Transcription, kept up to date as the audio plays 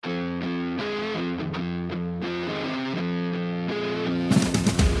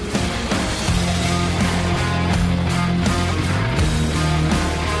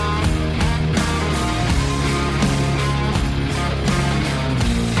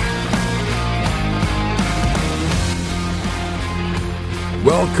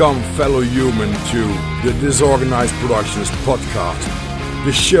Welcome, fellow human, to the Disorganized Productions podcast,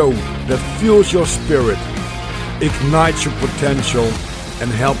 the show that fuels your spirit, ignites your potential,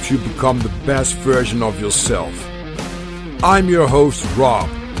 and helps you become the best version of yourself. I'm your host, Rob,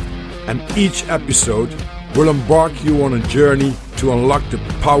 and each episode will embark you on a journey to unlock the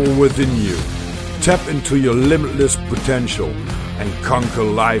power within you, tap into your limitless potential, and conquer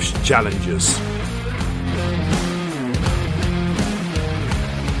life's challenges.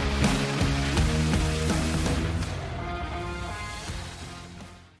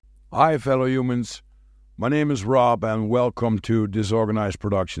 Hi, fellow humans. My name is Rob, and welcome to Disorganized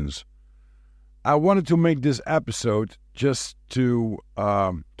Productions. I wanted to make this episode just to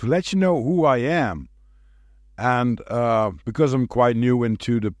let you know who I am, and because I'm quite new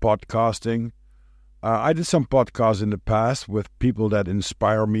into the podcasting, I did some podcasts in the past with people that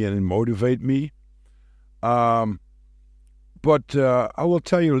inspire me and motivate me. But I will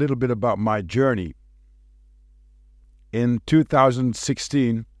tell you a little bit about my journey. In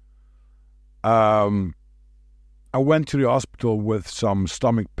 2016. I went to the hospital with some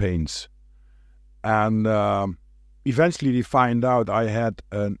stomach pains, and eventually they find out I had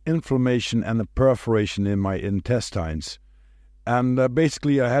an inflammation and a perforation in my intestines, and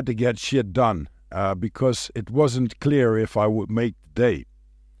basically I had to get shit done because it wasn't clear if I would make the day.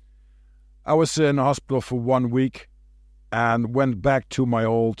 I was in the hospital for 1 week and went back to my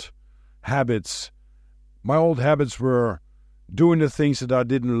old habits. My old habits were doing the things that I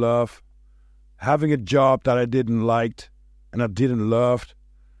didn't love, having a job that I didn't like and I didn't love,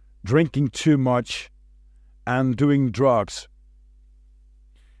 drinking too much, and doing drugs.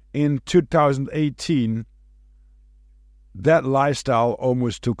 In 2018, that lifestyle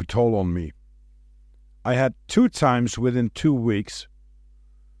almost took a toll on me. I had 2 times within 2 weeks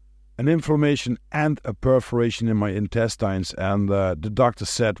an inflammation and a perforation in my intestines, and the doctor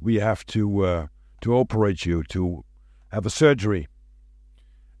said, we have to operate you, to have a surgery.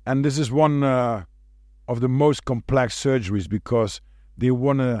 And this is one of the most complex surgeries because they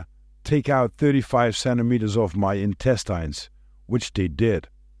want to take out 35 centimeters of my intestines, which they did.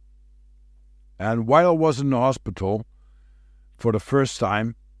 And while I was in the hospital for the first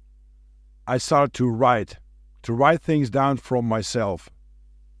time, I started to write things down from myself,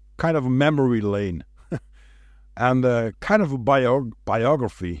 kind of a memory lane, and kind of a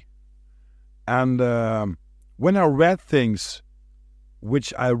biography. And when I read things,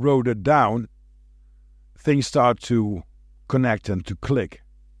 which I wrote it down, things start to connect and to click.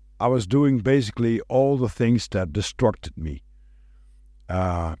 I was doing basically all the things that destructed me.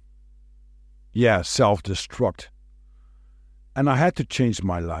 Self-destruct. And I had to change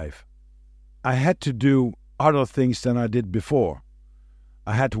my life. I had to do other things than I did before.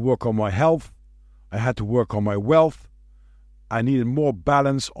 I had to work on my health. I had to work on my wealth. I needed more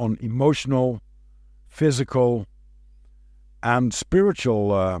balance on emotional, physical, and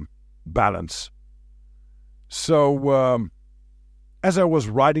spiritual balance. So as I was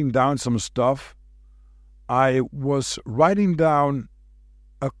writing down some stuff, I was writing down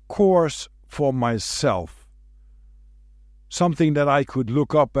a course for myself, something that I could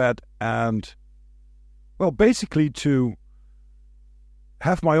look up at and, well, basically to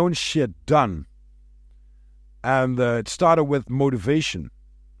have my own shit done. And it started with motivation,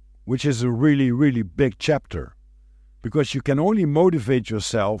 which is a really, really big chapter. Because you can only motivate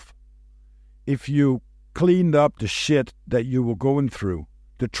yourself if you cleaned up the shit that you were going through,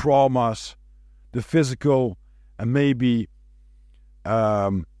 the traumas, the physical and maybe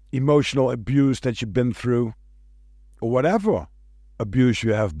emotional abuse that you've been through, or whatever abuse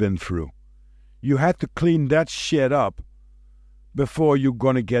you have been through. You had to clean that shit up before you're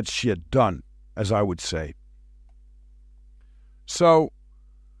going to get shit done, as I would say. So,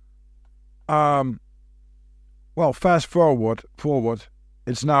 well, fast forward,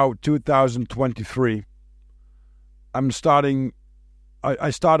 it's now 2023. I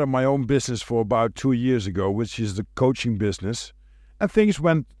started my own business for about 2 years ago, which is the coaching business. And things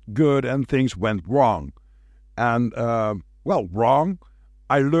went good and things went wrong. And, wrong,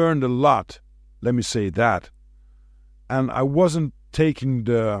 I learned a lot, let me say that. And I wasn't taking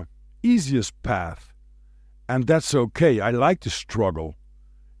the easiest path. And that's okay. I like to struggle.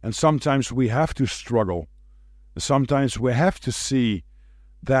 And sometimes we have to struggle. Sometimes we have to see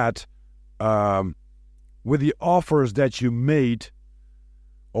that with the offers that you made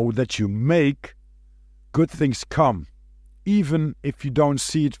or that you make, good things come, even if you don't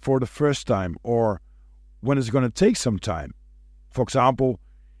see it for the first time or when it's going to take some time. For example,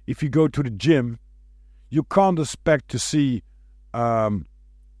 if you go to the gym, you can't expect to see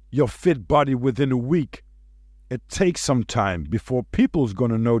your fit body within a week. It takes some time before people's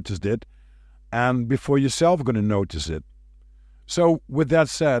going to notice it and before yourself going to notice it. So with that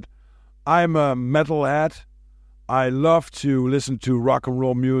said, I'm a metalhead. I love to listen to rock and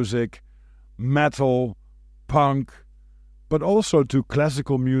roll music, metal, punk, but also to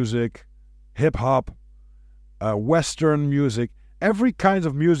classical music, hip-hop, Western music, every kind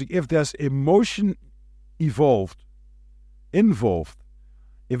of music. If there's emotion involved,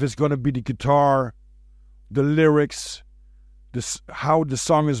 if it's going to be the guitar, the lyrics, how the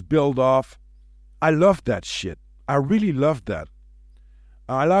song is built off, I love that shit. I really love that.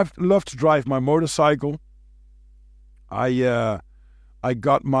 I love to drive my motorcycle. I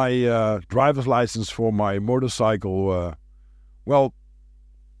got my driver's license for my motorcycle,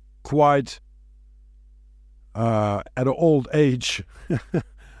 quite at an old age.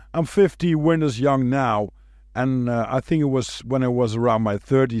 I'm 50 winters young now, and I think it was when I was around my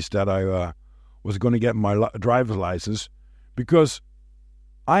 30s that I was going to get my driver's license, because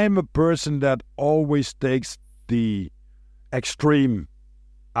I am a person that always takes the extreme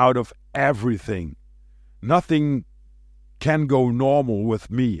out of everything. Nothing can go normal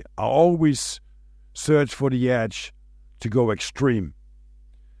with me. I always search for the edge to go extreme.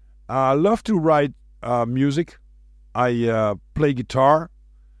 I love to write music. I play guitar,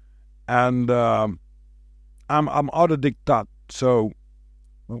 and I'm autodidact. So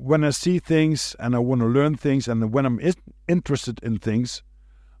when I see things and I want to learn things, and when I'm interested in things,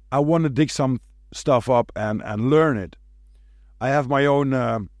 I want to dig some stuff up and learn it. I have my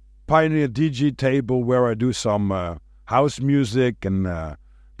own Pioneer DJ table where I do some house music and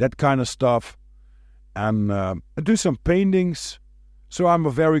that kind of stuff. And I do some paintings. So I'm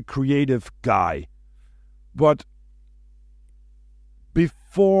a very creative guy. But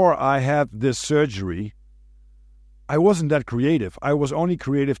before I had this surgery, I wasn't that creative. I was only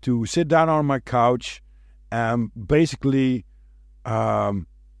creative to sit down on my couch and basically do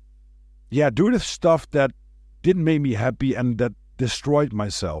the stuff that didn't make me happy and that destroyed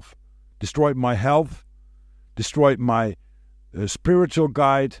myself, destroyed my health, destroyed my spiritual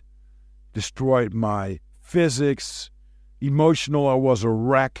guide, destroyed my physics, emotional. I was a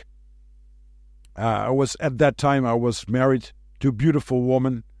wreck. At that time I was married to a beautiful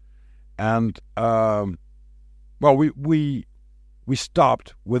woman, and we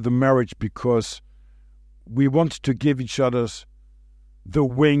stopped with the marriage because we wanted to give each other the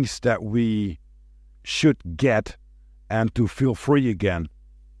wings that we should get and to feel free again.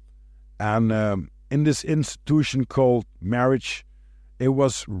 And in this institution called marriage, it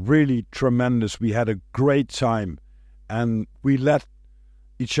was really tremendous. We had a great time, and we let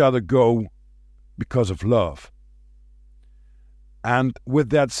each other go because of love. And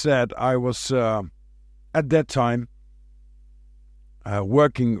with that said, I was at that time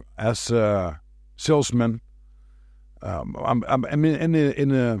working as a salesman. I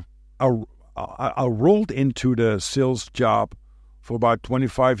rolled into the sales job for about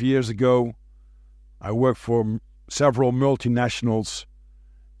 25 years ago. I worked for several multinationals,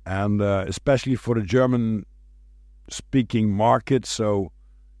 and especially for the German-speaking market, so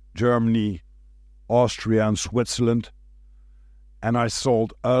Germany, Austria, and Switzerland. And I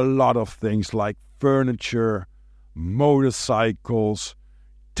sold a lot of things like furniture, motorcycles,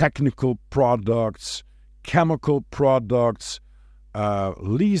 technical products, chemical products,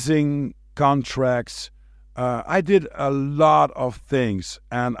 leasing contracts. I did a lot of things,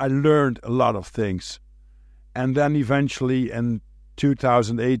 and I learned a lot of things. And then eventually in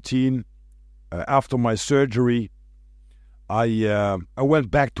 2018, after my surgery, I went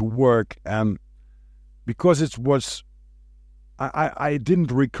back to work, and because it was, I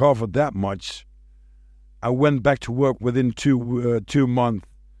didn't recover that much. I went back to work within 2 months,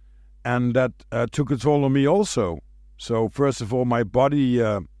 and that took a toll on me also. So first of all, my body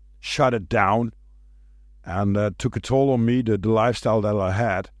shut it down, and took a toll on me, the lifestyle that I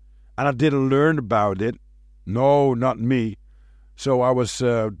had. And I didn't learn about it. No, not me. So I was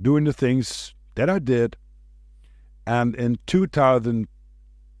doing the things that I did. And in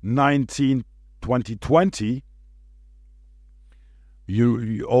 2019, 2020,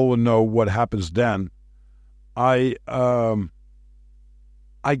 you all know what happens then. I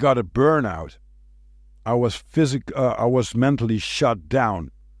got a burnout. I was mentally shut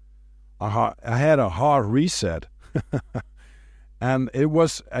down. I had a hard reset. And it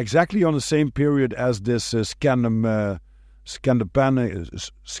was exactly on the same period as this scandemic,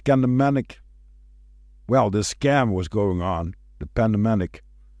 well, the scam was going on, the pandemic.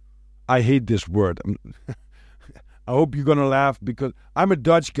 I hate this word. I hope you're going to laugh, because I'm a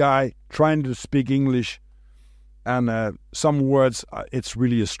Dutch guy trying to speak English, and some words, it's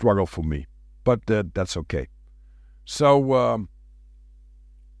really a struggle for me. But that's okay. So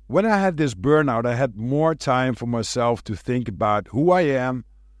when I had this burnout, I had more time for myself to think about who I am,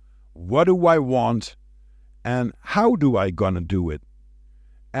 what do I want, and how do I gonna do it.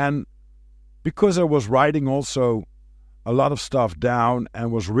 And because I was writing also a lot of stuff down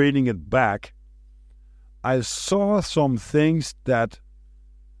and was reading it back, I saw some things that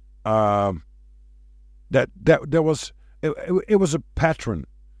there was it was a pattern.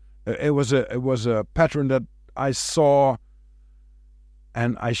 It was a pattern that I saw,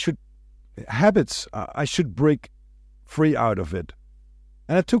 and I should break free out of it.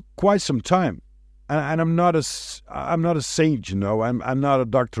 And it took quite some time. And I'm not a saint, you know. I'm not a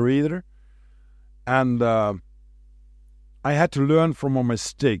doctor either. And I had to learn from my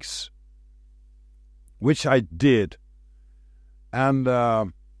mistakes, which I did. And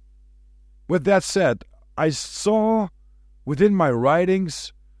with that said, I saw within my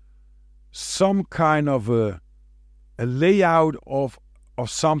writings some kind of a layout of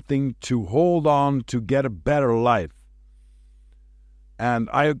something to hold on to get a better life. And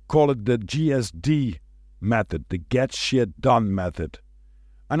I call it the GSD method, the Get Shit Done method.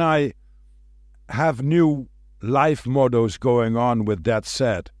 And I have new life mottos going on with that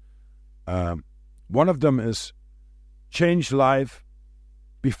said. One of them is change life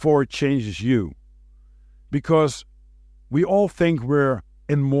before it changes you. Because we all think we're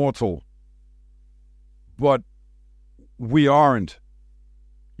immortal, but we aren't.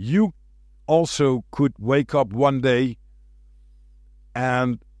 You also could wake up one day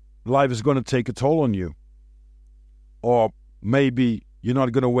and life is going to take a toll on you. Or maybe you're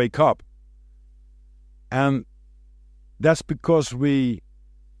not going to wake up. And that's because we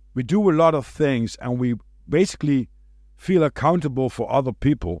do a lot of things and we basically feel accountable for other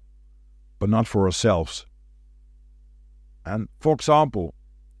people, but not for ourselves. And for example,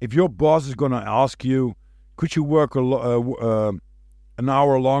 if your boss is going to ask you, could you work an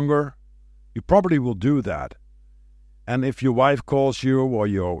hour longer? You probably will do that. And if your wife calls you or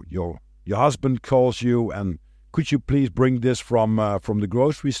your husband calls you and could you please bring this from the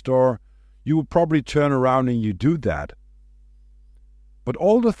grocery store, you will probably turn around and you do that. But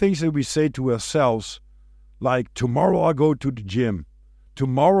all the things that we say to ourselves, like tomorrow I go to the gym,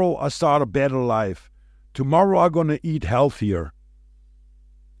 tomorrow I start a better life, tomorrow I'm going to eat healthier.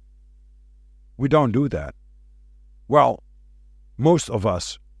 We don't do that. Well, most of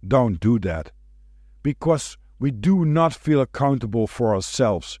us don't do that because we do not feel accountable for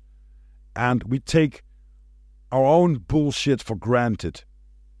ourselves and we take our own bullshit for granted.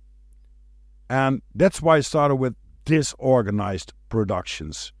 And that's why I started with Disorganized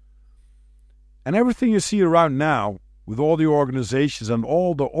Productions. And everything you see around now, with all the organizations and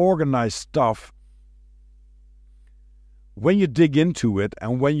all the organized stuff, when you dig into it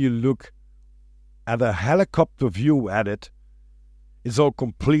and when you look at a helicopter view at it, it's all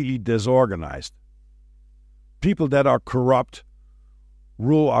completely disorganized. People that are corrupt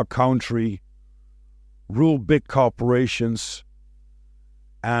rule our country, rule big corporations,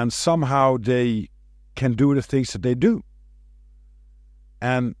 and somehow they can do the things that they do.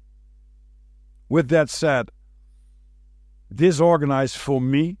 And with that said, disorganized for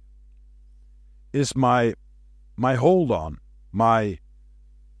me is my hold on, my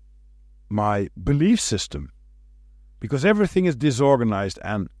belief system. Because everything is disorganized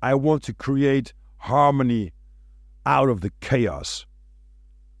and I want to create harmony out of the chaos.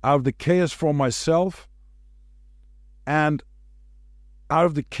 Out of the chaos for myself and out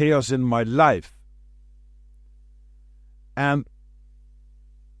of the chaos in my life. And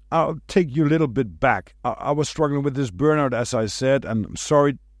I'll take you a little bit back. I was struggling with this burnout, as I said, and I'm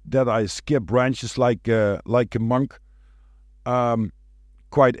sorry that I skip branches like a monk.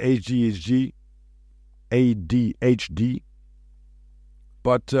 Quite ADHD.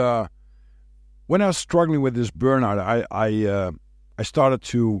 But when I was struggling with this burnout, I started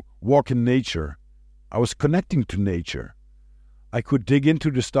to walk in nature. I was connecting to nature. I could dig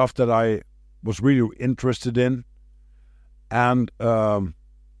into the stuff that I was really interested in. And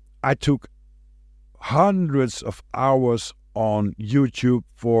I took hundreds of hours on YouTube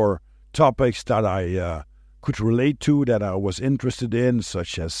for topics that I could relate to, that I was interested in,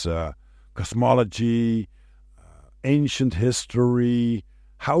 such as cosmology, ancient history,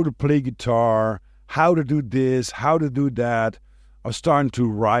 how to play guitar, how to do this, how to do that. I was starting to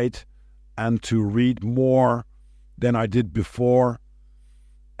write and to read more than I did before.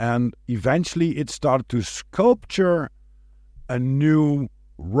 And eventually it started to sculpture a new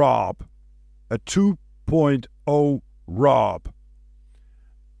Rob, a 2.0 Rob.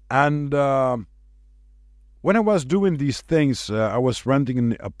 And when I was doing these things, I was renting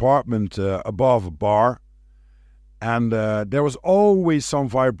an apartment above a bar. And there was always some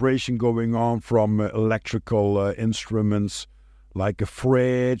vibration going on from electrical instruments, like a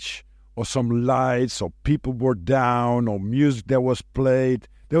fridge or some lights, or people were down, or music that was played.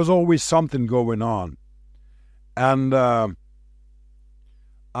 There was always something going on. And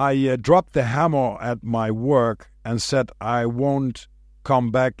I dropped the hammer at my work and said I won't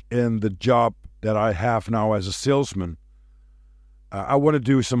come back in the job that I have now as a salesman. I want to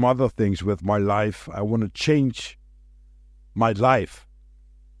do some other things with my life. I want to change my life.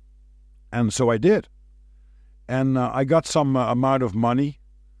 And so I did. And I got some amount of money,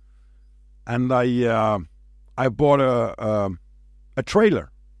 and I bought a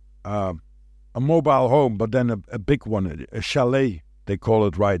trailer, a mobile home, but then a big one, a chalet, they call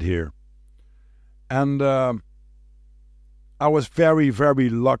it right here. And I was very, very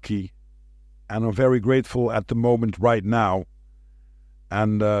lucky, and I'm very grateful at the moment right now,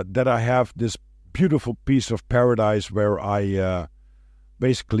 and that I have this beautiful piece of paradise where I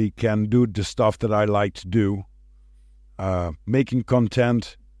basically can do the stuff that I like to do, making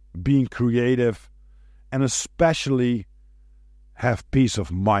content, being creative, and especially have peace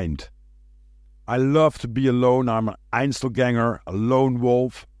of mind. I love to be alone. I'm an Einzelgänger, a lone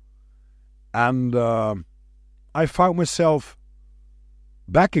wolf, and I found myself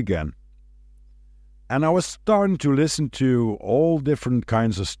back again. And I was starting to listen to all different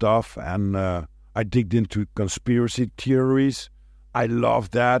kinds of stuff, and I digged into conspiracy theories. I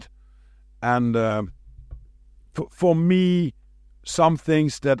love that. And for me, some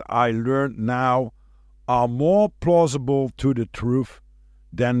things that I learned now are more plausible to the truth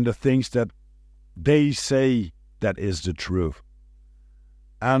than the things that they say that is the truth.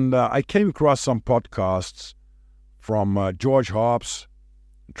 And I came across some podcasts from George Hobbs,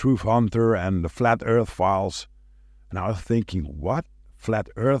 Truth Hunter, and the Flat Earth Files. And I was thinking, what? Flat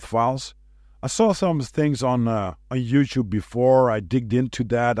Earth Files? I saw some things on YouTube before. I digged into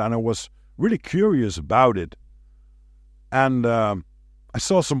that, and I was really curious about it. And I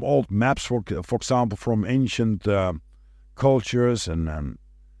saw some old maps, for example, from ancient cultures, and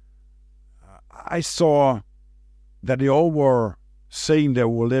I saw that they all were saying they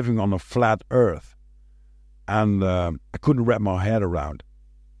were living on a flat Earth, and I couldn't wrap my head around.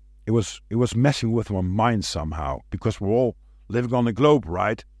 It was messing with my mind somehow, because we're all living on the globe,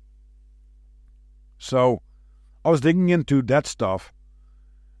 right? So I was digging into that stuff,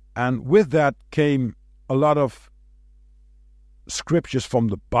 and with that came a lot of scriptures from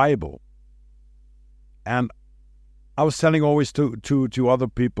the Bible. And I was telling always to other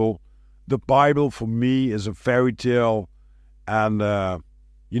people, the Bible for me is a fairy tale, and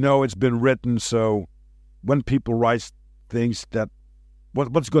it's been written, so when people write things, that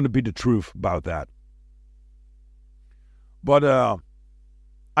what's going to be the truth about that? But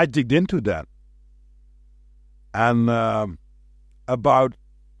I digged into that, and about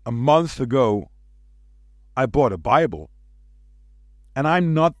a month ago I bought a Bible. And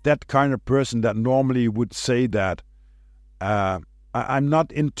I'm not that kind of person that normally would say that. I'm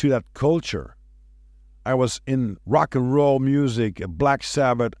not into that culture. I was in rock and roll music, Black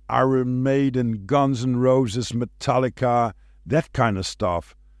Sabbath, Iron Maiden, Guns N' Roses, Metallica, that kind of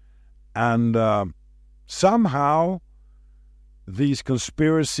stuff. And somehow these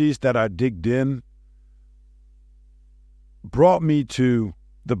conspiracies that I digged in brought me to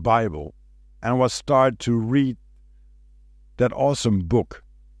the Bible, and was started to read that awesome book.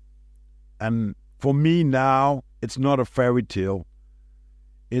 And for me now, it's not a fairy tale.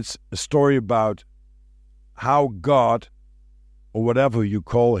 It's a story about how God, or whatever you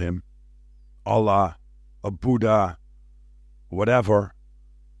call him, Allah, a Buddha, whatever,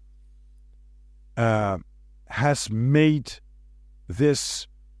 has made this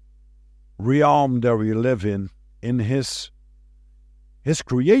realm that we live in his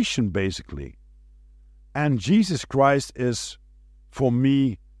creation, basically. And Jesus Christ is, for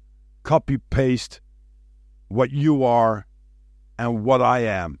me, copy-paste what you are and what I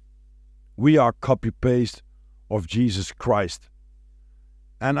am. We are copy-paste of Jesus Christ.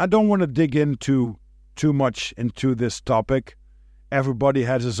 And I don't want to dig into too much into this topic. Everybody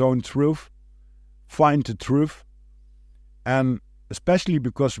has his own truth. Find the truth. And especially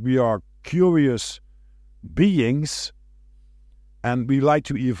because we are curious beings, and we like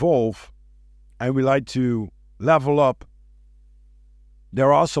to evolve, and we like to level up,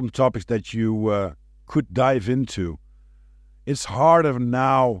 there are some topics that you could dive into. It's harder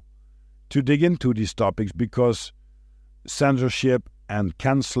now to dig into these topics because censorship and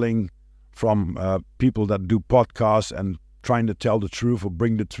canceling from people that do podcasts and trying to tell the truth or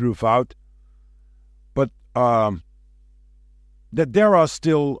bring the truth out. But that there are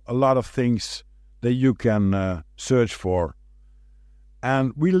still a lot of things that you can search for.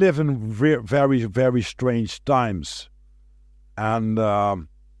 And we live in very, very strange times. And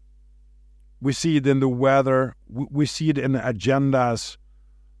we see it in the weather. We see it in the agendas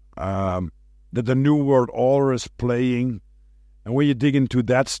that the New World Order is playing. And when you dig into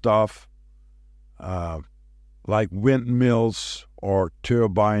that stuff, like windmills or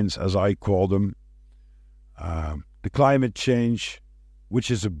turbines, as I call them, the climate change,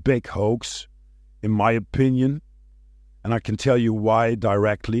 which is a big hoax, in my opinion, and I can tell you why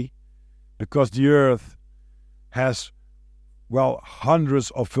directly, because the Earth has,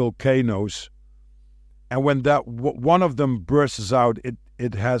 hundreds of volcanoes, and when that one of them bursts out,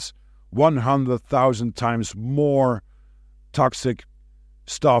 it has 100,000 times more toxic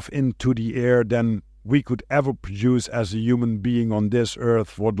stuff into the air than we could ever produce as a human being on this earth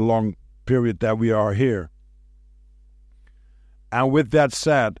for the long period that we are here. And with that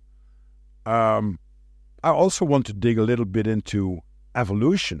said, I also want to dig a little bit into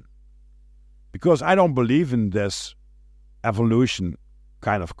evolution, because I don't believe in this evolution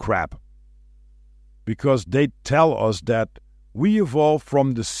kind of crap, because they tell us that we evolved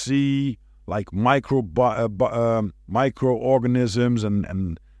from the sea, like microorganisms,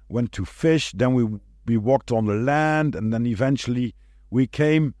 and went to fish. Then we walked on the land, and then eventually we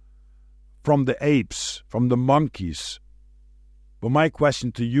came from the apes, from the monkeys. But my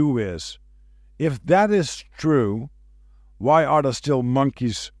question to you is, if that is true, why are there still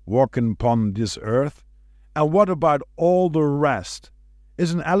monkeys walking upon this earth? And what about all the rest?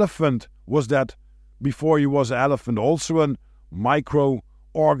 Is an elephant, was that before he was an elephant, also a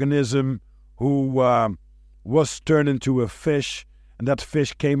microorganism who was turned into a fish, and that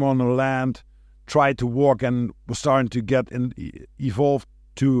fish came on the land, tried to walk, and was starting to get evolved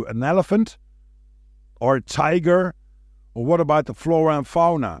to an elephant or a tiger? Or what about the flora and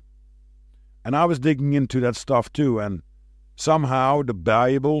fauna? And I was digging into that stuff too, and somehow the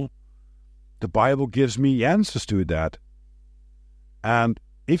Bible gives me answers to that. And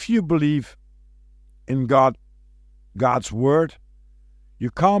if you believe in God's word, you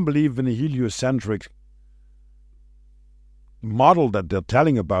can't believe in a heliocentric model that they're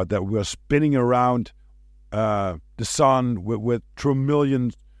telling about, that we're spinning around the sun with through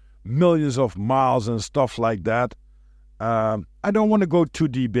millions of miles and stuff like that. I don't want to go too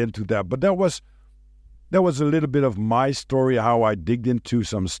deep into that, but that was a little bit of my story, how I digged into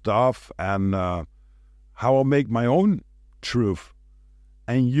some stuff, and how I make my own truth.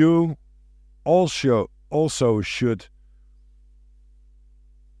 And you also should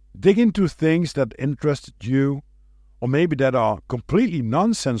dig into things that interested you, or maybe that are completely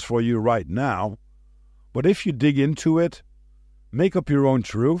nonsense for you right now. But if you dig into it, make up your own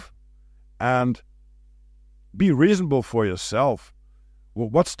truth, and be reasonable for yourself. Well,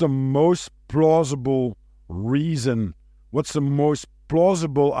 what's the most plausible reason? What's the most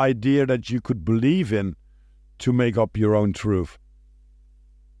plausible idea that you could believe in to make up your own truth?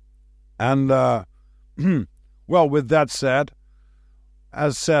 And, with that said,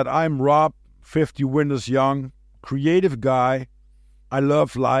 as said, I'm Rob, 50 winters young, creative guy. I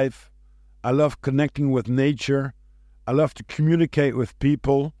love life. I love connecting with nature. I love to communicate with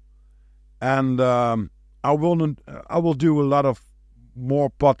people. And I will do a lot of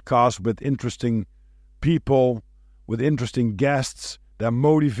more podcasts with interesting people, with interesting guests that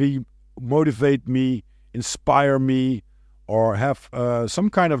motivate me, inspire me, or have some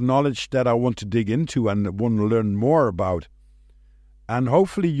kind of knowledge that I want to dig into and want to learn more about. And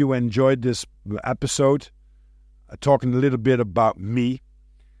hopefully you enjoyed this episode, talking a little bit about me,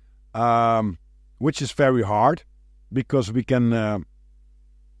 which is very hard, because we can,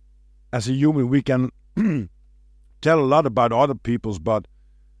 as a human, we can tell a lot about other people's, but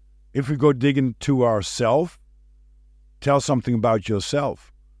if we go dig into ourselves, tell something about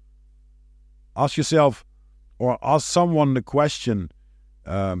yourself. Ask yourself, or ask someone the question,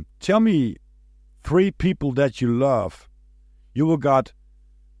 tell me 3 people that you love. You will get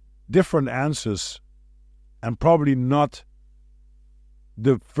different answers, and probably not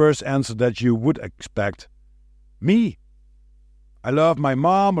the first answer that you would expect. Me. I love my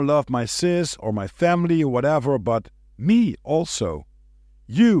mom, I love my sis, or my family, or whatever, but me also.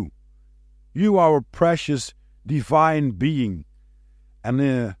 You are a precious, divine being. And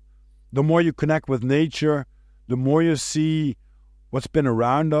the more you connect with nature, the more you see what's been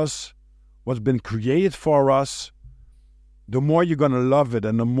around us, what's been created for us, the more you're going to love it,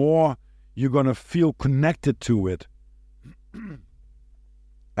 and the more you're going to feel connected to it.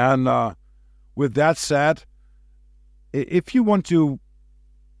 And with that said, if you want to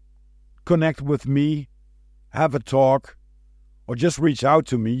connect with me, have a talk, or just reach out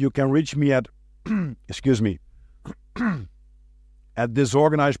to me, you can reach me at excuse me, at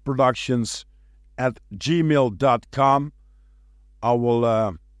Disorganized Productions at gmail.com. I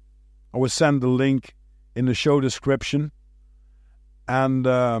will send the link in the show description. And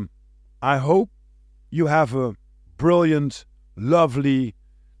I hope you have a brilliant, lovely,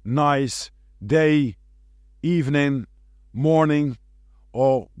 nice day, evening, morning,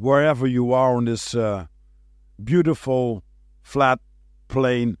 or wherever you are on this beautiful, flat,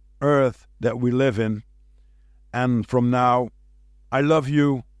 plain earth that we live in. And from now, I love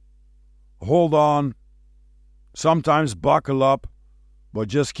you. Hold on. Sometimes buckle up, but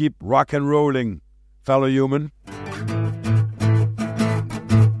just keep rock and rolling, fellow human.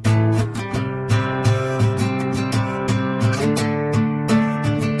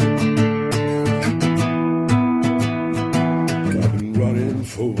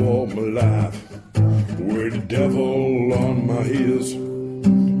 For all my life, with the devil on my heels.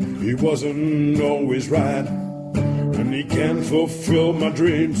 He wasn't always right, and he can't fulfill my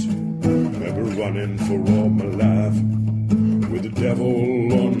dreams. I've been running for all my life, with the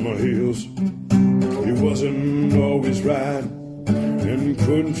devil on my heels. He wasn't always right, and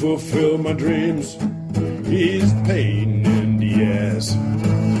couldn't fulfill my dreams. He's a pain in the ass,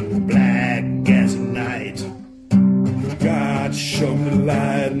 black as night. God, show me the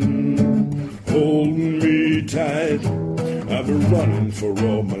light and hold me tight. I've been running for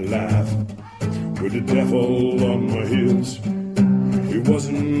all my life, with the devil on my heels. He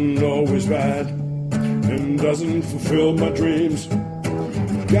wasn't always right, and doesn't fulfill my dreams.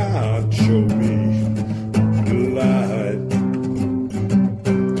 God, show me the light.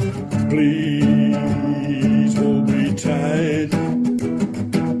 Please hold me tight.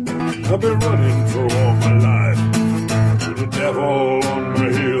 I've been running for all my life, the devil on my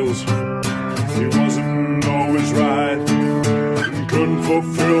heels. He wasn't always right, and couldn't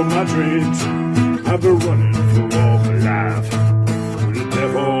fulfill my dreams. I've been running for all my life, with the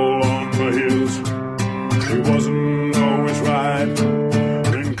devil on my heels. He wasn't always right,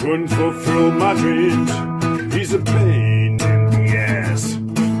 and couldn't fulfill my dreams. He's a pain